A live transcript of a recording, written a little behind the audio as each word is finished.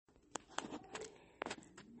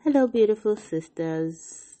Hello, beautiful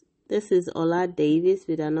sisters. This is Ola Davis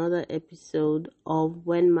with another episode of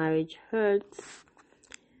When Marriage Hurts.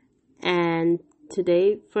 And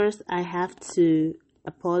today, first, I have to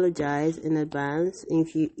apologize in advance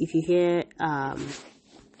if you hear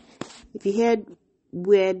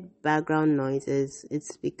weird background noises.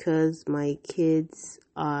 It's because my kids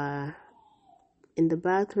are in the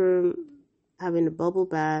bathroom having a bubble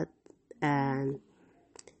bath, and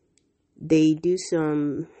they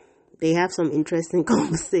have some interesting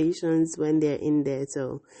conversations when they're in there.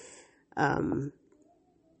 So I'm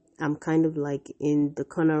kind of like in the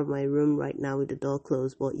corner of my room right now with the door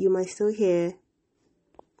closed, but you might still hear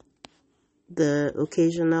the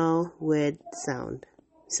occasional weird sound.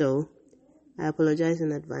 So I apologize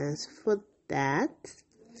in advance for that.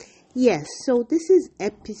 Yes, so this is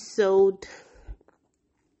episode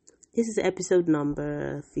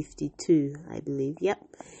number 52, I believe. Yep.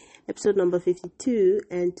 Episode number 52,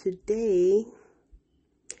 and today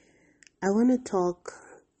I want to talk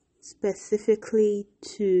specifically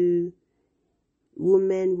to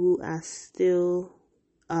women who are still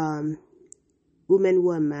women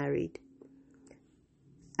who are married.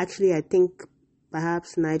 Actually, I think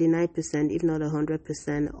perhaps 99%, if not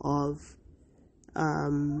 100% of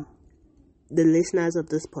the listeners of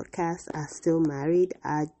this podcast are still married,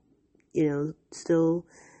 are still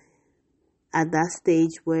at that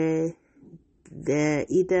stage where they're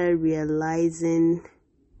either realizing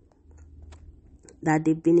that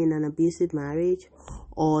they've been in an abusive marriage,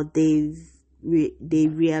 or they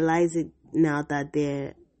realize it now that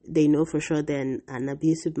they know for sure they're in an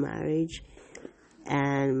abusive marriage,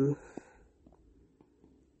 and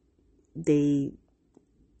they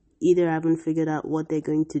either haven't figured out what they're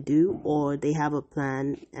going to do, or they have a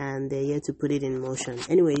plan and they're yet to put it in motion.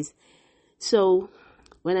 Anyways, so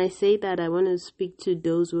when I say that I want to speak to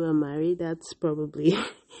those who are married, that's probably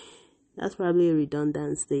a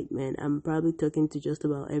redundant statement. I'm probably talking to just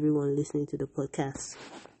about everyone listening to the podcast.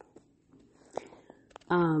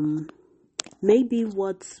 Maybe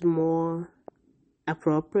what's more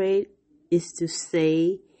appropriate is to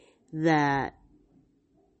say that,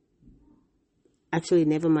 actually,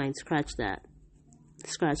 never mind, scratch that.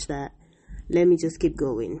 Let me just keep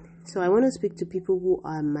going. So I want to speak to people who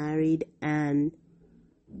are married, and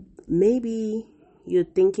maybe you're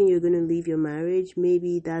thinking you're going to leave your marriage.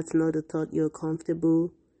 Maybe that's not a thought you're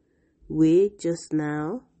comfortable with just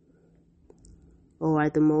now or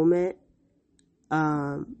at the moment.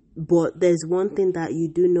 But there's one thing that you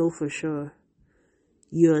do know for sure.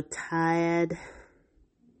 You're tired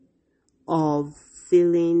of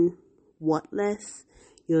feeling worthless.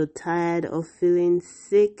 You're tired of feeling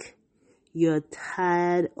sick. You're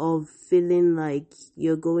tired of feeling like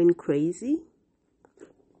you're going crazy.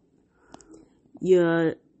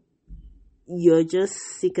 You're just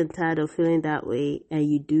sick and tired of feeling that way, and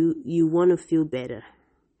you want to feel better.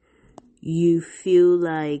 You feel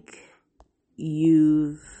like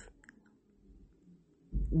you've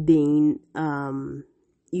been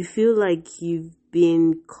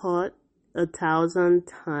caught 1,000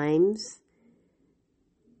 times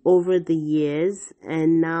over the years,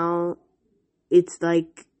 and now it's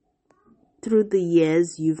like through the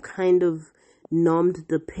years you've kind of numbed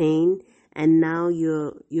the pain, and now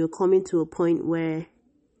you're coming to a point where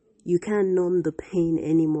you can't numb the pain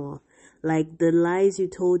anymore. Like the lies you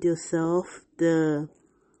told yourself, the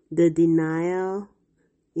denial,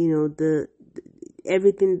 the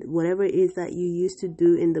everything, whatever it is that you used to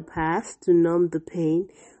do in the past to numb the pain,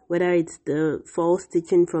 whether it's the false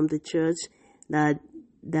teaching from the church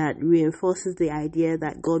that reinforces the idea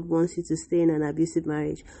that God wants you to stay in an abusive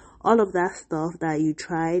marriage. All of that stuff that you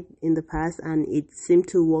tried in the past and it seemed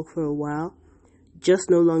to work for a while just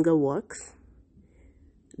no longer works.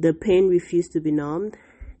 The pain refused to be numbed,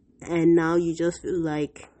 and now you just feel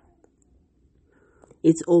like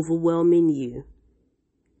it's overwhelming you.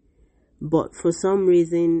 But for some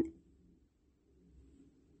reason,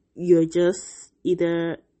 you're just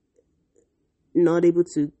either not able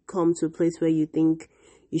to come to a place where you think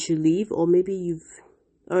you should leave, or maybe you've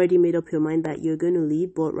already made up your mind that you're going to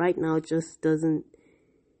leave, but right now it just doesn't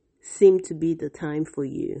seem to be the time for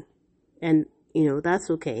you. And, that's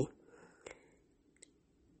okay.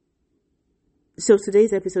 So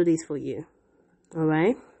today's episode is for you. All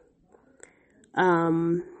right?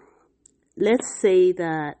 Let's say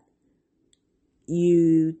that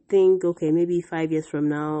you think, okay, maybe 5 years from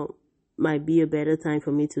now might be a better time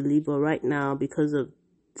for me to leave, but right now, because of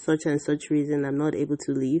such and such reason, I'm not able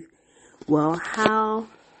to leave. Well,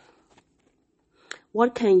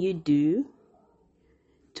 what can you do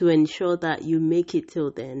to ensure that you make it till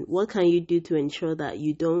then? What can you do to ensure that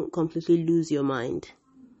you don't completely lose your mind?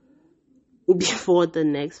 before the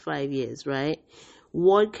next 5 years, right?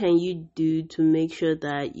 What can you do to make sure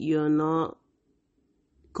that you're not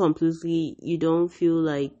completely, you don't feel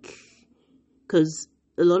like, because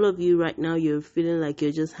a lot of you right now, you're feeling like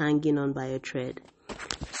you're just hanging on by a thread.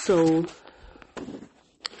 So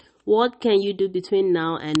what can you do between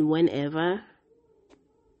now and whenever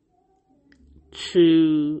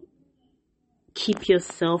to keep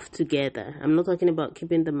yourself together? I'm not talking about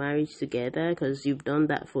keeping the marriage together, because you've done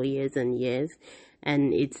that for years and years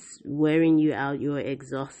and it's wearing you out, you're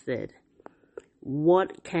exhausted.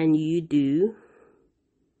 What can you do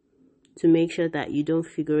to make sure that you don't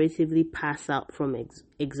figuratively pass out from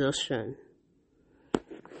exhaustion?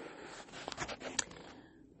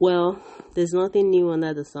 Well, there's nothing new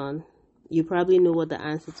under the sun. You probably know what the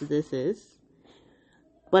answer to this is,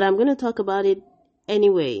 but I'm going to talk about it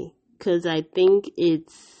anyway, because I think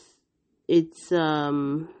it's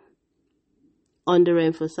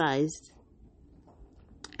underemphasized,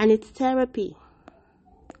 and it's therapy.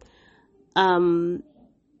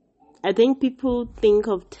 I think people think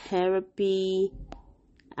of therapy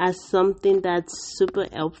as something that's super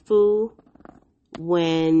helpful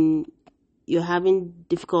when you're having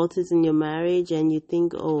difficulties in your marriage and you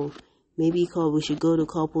think, oh, maybe we should go to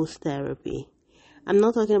couples therapy. I'm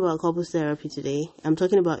not talking about couples therapy today. I'm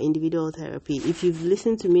talking about individual therapy. If you've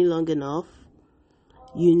listened to me long enough,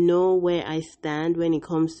 you know where I stand when it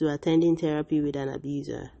comes to attending therapy with an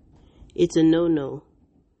abuser. It's a no-no.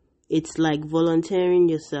 It's like volunteering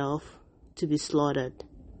yourself to be slaughtered.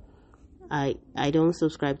 I don't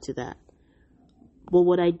subscribe to that. But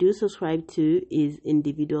what I do subscribe to is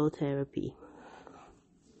individual therapy.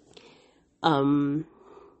 Now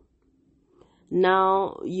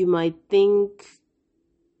you might think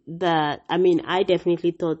that, I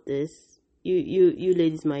definitely thought this. You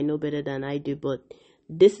ladies might know better than I do, but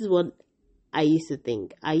this is what I used to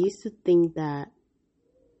think. I used to think that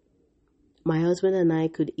my husband and I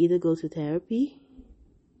could either go to therapy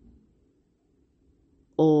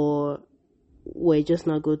or we're just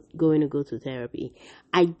not going to go to therapy.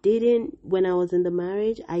 When I was in the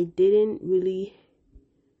marriage, I didn't really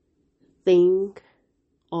think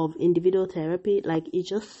of individual therapy. Like, it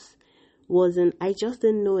just wasn't, I just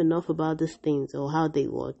didn't know enough about these things or how they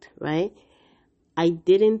worked, right? I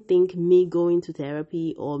didn't think me going to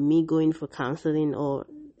therapy or me going for counseling or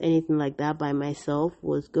anything like that by myself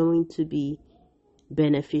was going to be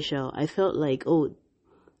beneficial. I felt like,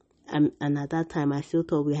 and at that time I still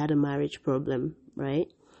thought we had a marriage problem, right?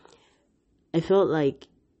 I felt like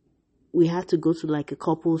we had to go to like a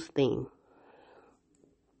couples thing,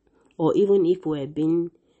 or even if we're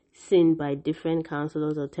being seen by different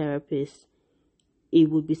counselors or therapists, it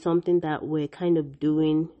would be something that we're kind of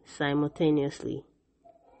doing simultaneously.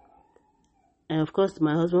 And of course,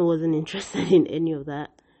 my husband wasn't interested in any of that.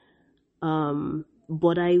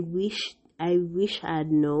 But I wish I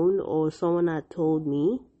had known, or someone had told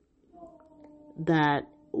me, that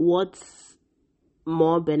what's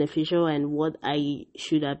more beneficial and what I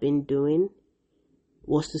should have been doing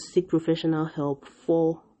was to seek professional help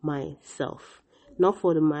for myself. Not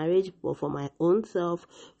for the marriage, but for my own self,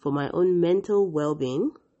 for my own mental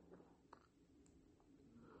well-being.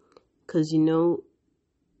 Because,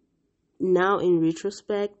 now in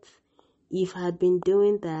retrospect, if I had been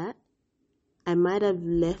doing that, I might have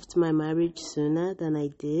left my marriage sooner than I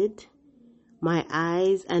did. My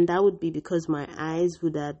eyes, and that would be because my eyes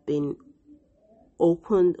would have been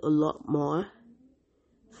opened a lot more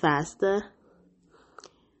faster.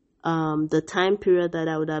 The time period that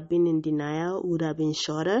I would have been in denial would have been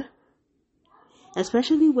shorter,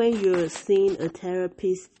 especially when you're seeing a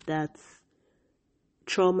therapist that's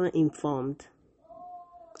trauma informed,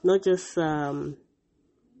 not just not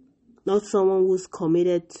someone who's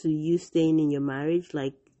committed to you staying in your marriage.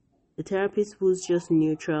 Like a therapist who's just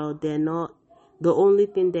neutral. They're not, the only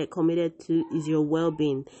thing they're committed to is your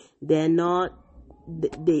well-being. They're not,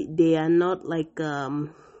 they are not like a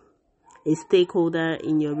stakeholder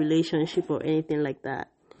in your relationship or anything like that.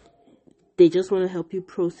 They just want to help you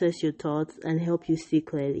process your thoughts and help you see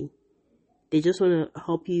clearly. They just want to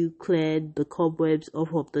help you clear the cobwebs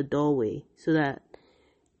off of the doorway so that,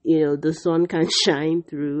 the sun can shine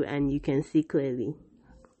through and you can see clearly.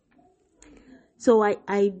 So I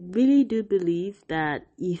really do believe that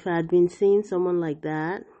if I had been seeing someone like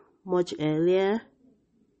that much earlier,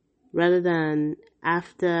 rather than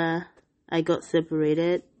after I got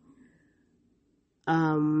separated,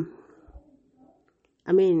 I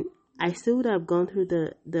still would have gone through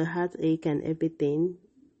the heartache and everything,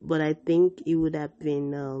 but I think it would have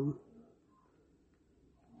been,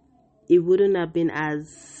 it wouldn't have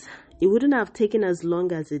taken as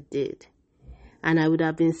long as it did. and I would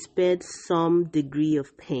have been spared some degree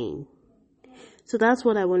of pain. So that's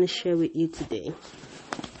what I want to share with you today.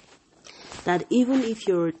 That even if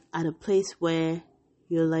you're at a place where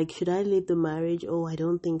you're like, should I leave the marriage? Oh, I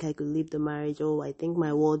don't think I could leave the marriage. Oh, I think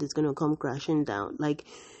my world is going to come crashing down. Like,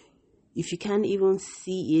 if you can't even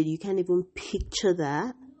see it, you can't even picture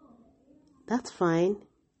that, that's fine.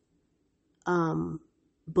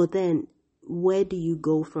 But then, where do you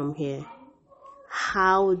go from here?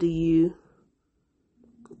 How do you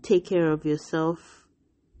take care of yourself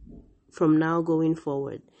from now going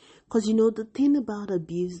forward? Because the thing about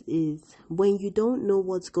abuse is when you don't know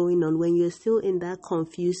what's going on, when you're still in that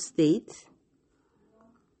confused state,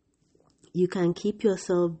 you can keep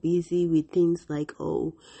yourself busy with things like,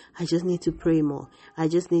 oh, I just need to pray more. I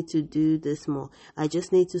just need to do this more. I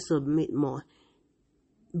just need to submit more.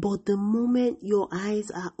 But the moment your eyes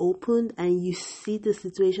are opened and you see the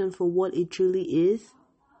situation for what it truly is,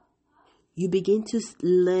 you begin to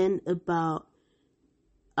learn about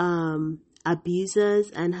abusers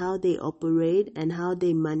and how they operate and how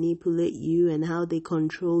they manipulate you and how they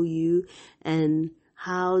control you and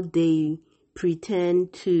how they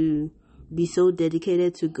pretend to be so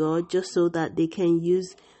dedicated to God just so that they can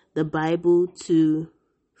use the Bible to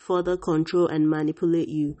further control and manipulate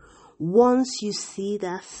you. Once you see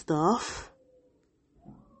that stuff,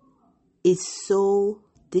 it's so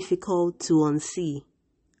difficult to unsee.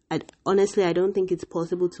 Honestly, I don't think it's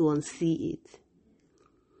possible to unsee it.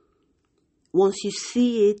 Once you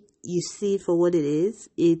see it, you see it for what it is.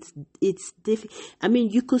 It's I mean,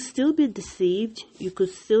 you could still be deceived. You could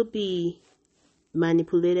still be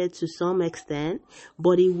manipulated to some extent,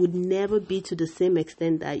 but it would never be to the same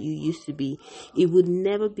extent that you used to be. It would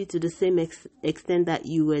never be to the same extent that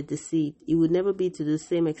you were deceived. It would never be to the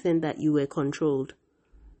same extent that you were controlled.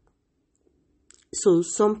 So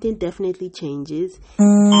something definitely changes.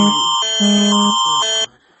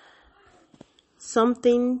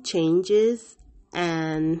 Something changes,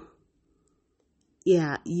 and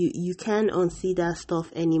yeah, you can't unsee that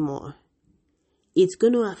stuff anymore. It's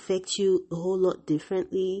going to affect you a whole lot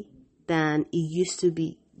differently than it used to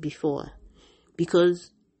be before.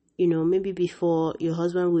 Because, maybe before your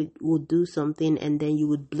husband would do something and then you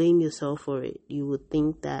would blame yourself for it. You would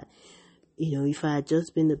think that, if I had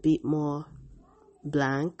just been a bit more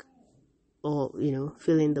blank, or,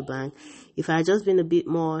 fill in the blank. If I had just been a bit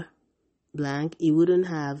more blank, it wouldn't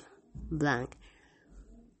have blank.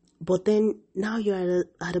 But then now you're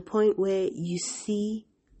at a point where you see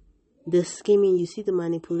the scheming, you see the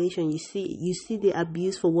manipulation, you see the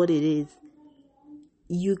abuse for what it is.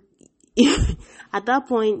 You at that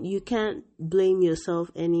point you can't blame yourself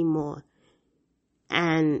anymore.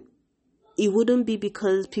 And it wouldn't be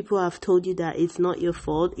because people have told you that it's not your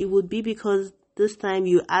fault. It would be because this time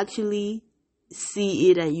you actually see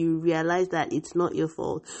it and you realize that it's not your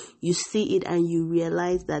fault. You see it and you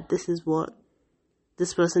realize that this is what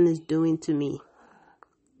this person is doing to me.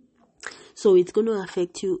 So it's going to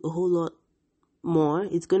affect you a whole lot more.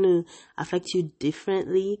 It's going to affect you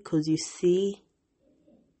differently because you see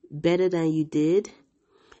better than you did.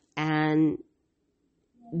 And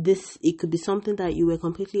it could be something that you were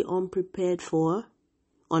completely unprepared for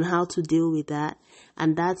on how to deal with that.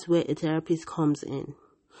 And that's where a therapist comes in.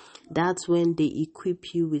 That's when they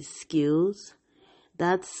equip you with skills.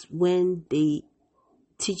 That's when they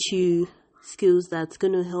teach you skills that's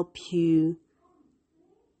going to help you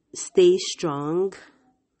stay strong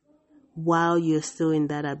while you're still in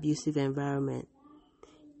that abusive environment.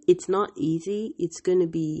 It's not easy. It's going to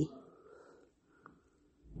be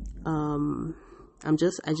I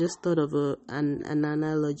just thought of an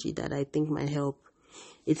analogy that I think might help.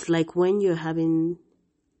 It's like when you're having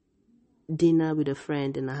dinner with a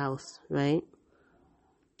friend in a house, right?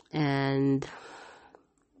 And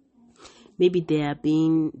maybe they're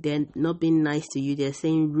not being nice to you, they're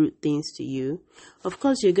saying rude things to you. Of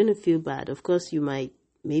course you're going to feel bad. Of course you might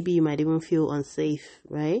even feel unsafe,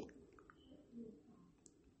 right?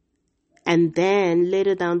 And then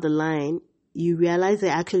later down the line, you realize they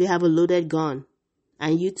actually have a loaded gun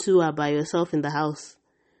and you two are by yourself in the house.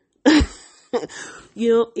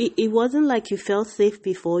 It wasn't like you felt safe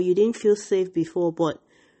before. You didn't feel safe before, but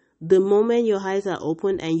the moment your eyes are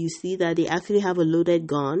open and you see that they actually have a loaded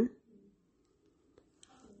gun,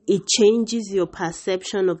 it changes your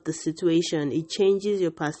perception of the situation. It changes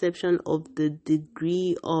your perception of the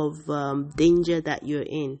degree of danger that you're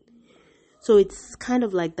in. So it's kind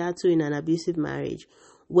of like that too in an abusive marriage.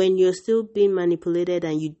 When you're still being manipulated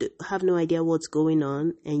and you have no idea what's going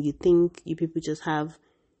on and you think you people just have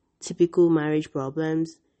typical marriage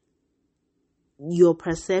problems, your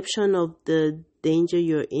perception of the danger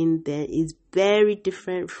you're in there is very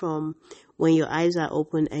different from when your eyes are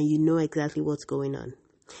open and you know exactly what's going on.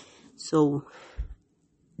 So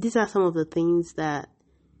these are some of the things that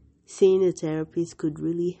seeing a therapist could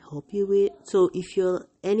really help you with. So if you're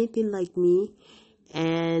anything like me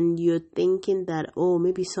and you're thinking that, oh,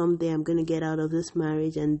 maybe someday I'm going to get out of this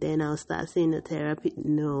marriage and then I'll start seeing a therapist.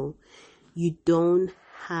 No, you don't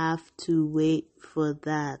have to wait for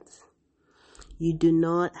that. You do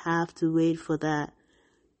not have to wait for that.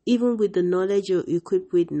 Even with the knowledge you're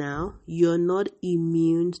equipped with now, you're not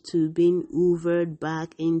immune to being hoovered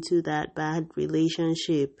back into that bad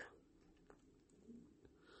relationship.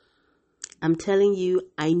 I'm telling you,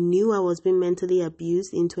 I knew I was being mentally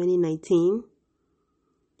abused in 2019,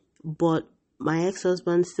 but my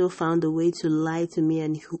ex-husband still found a way to lie to me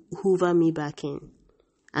and hoover me back in.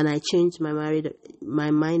 And I changed my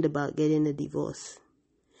mind about getting a divorce.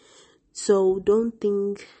 So don't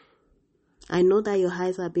think, I know that your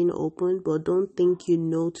eyes are being opened, but don't think you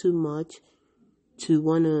know too much to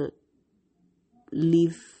want to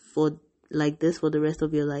live like this for the rest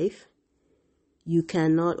of your life. You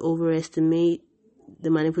cannot overestimate the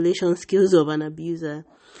manipulation skills of an abuser.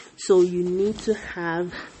 So you need to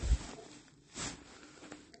have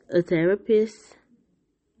a therapist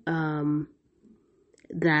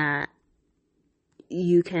that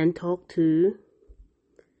you can talk to.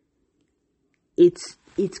 It's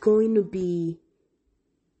going to be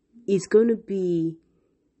it's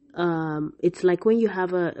like when you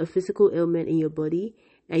have a physical ailment in your body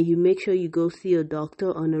and you make sure you go see a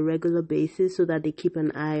doctor on a regular basis so that they keep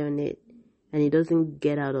an eye on it and it doesn't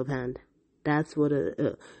get out of hand. That's what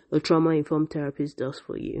a trauma-informed therapist does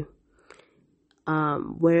for you.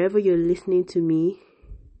 Wherever you're listening to me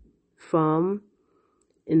from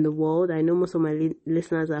in the world, I know most of my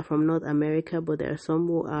listeners are from North America, but there are some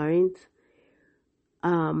who aren't.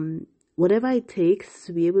 Whatever it takes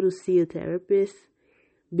to be able to see a therapist,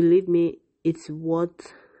 believe me, it's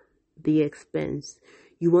worth the expense.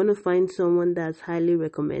 You want to find someone that's highly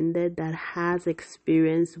recommended, that has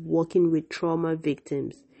experience working with trauma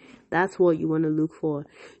victims. That's what you want to look for.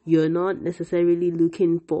 You're not necessarily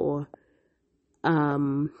looking for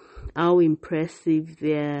how impressive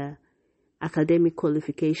their academic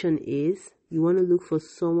qualification is. You want to look for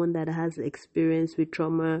someone that has experience with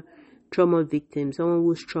trauma victims, someone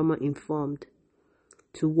who's trauma informed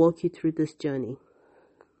to walk you through this journey.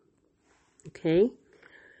 Okay?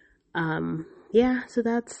 So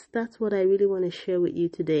that's what I really want to share with you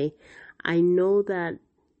today. I know that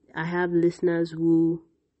I have listeners who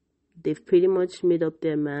they've pretty much made up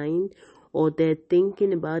their mind, or they're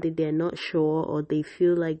thinking about it, they're not sure, or they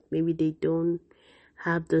feel like maybe they don't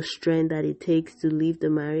have the strength that it takes to leave the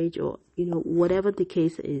marriage, or whatever the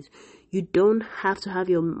case is. You don't have to have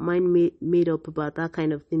your mind made up about that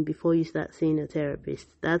kind of thing before you start seeing a therapist.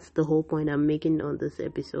 That's the whole point I'm making on this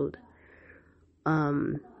episode.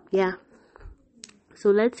 So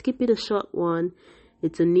let's keep it a short one.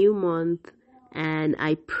 It's a new month, and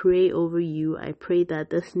I pray over you. I pray that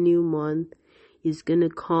this new month is gonna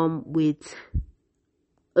come with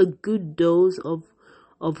a good dose of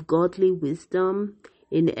godly wisdom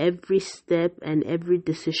in every step and every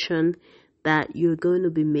decision that you're going to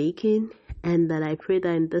be making, and that I pray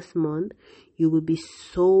that in this month you will be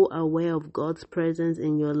so aware of God's presence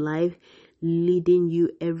in your life, leading you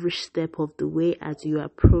every step of the way as you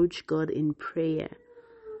approach God in prayer.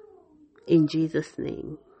 In Jesus'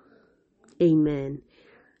 name, amen.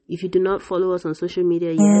 If you do not follow us on social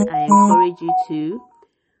media yet, I encourage you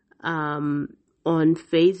to. On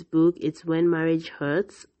Facebook, it's When Marriage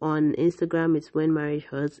Hurts. On Instagram, it's When Marriage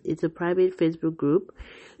Hurts. It's a private Facebook group.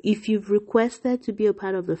 If you've requested to be a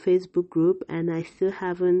part of the Facebook group and I still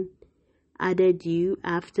haven't added you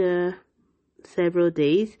after several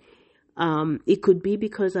days, it could be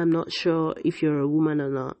because I'm not sure if you're a woman or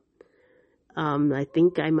not. I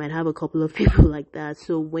think I might have a couple of people like that.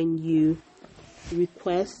 So when you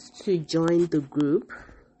request to join the group,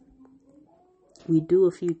 we do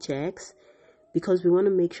a few checks, because we want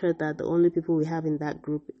to make sure that the only people we have in that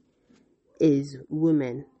group is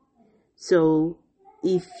women. So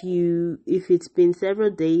if it's been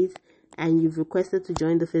several days and you've requested to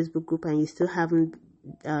join the Facebook group and you still haven't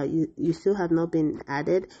you still have not been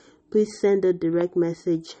added, please send a direct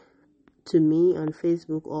message to me on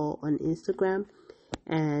Facebook or on Instagram,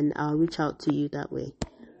 and I'll reach out to you that way.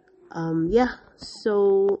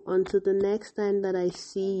 So until the next time that I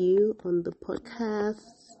see you on the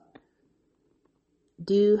podcast,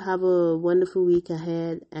 do have a wonderful week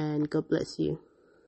ahead, and God bless you.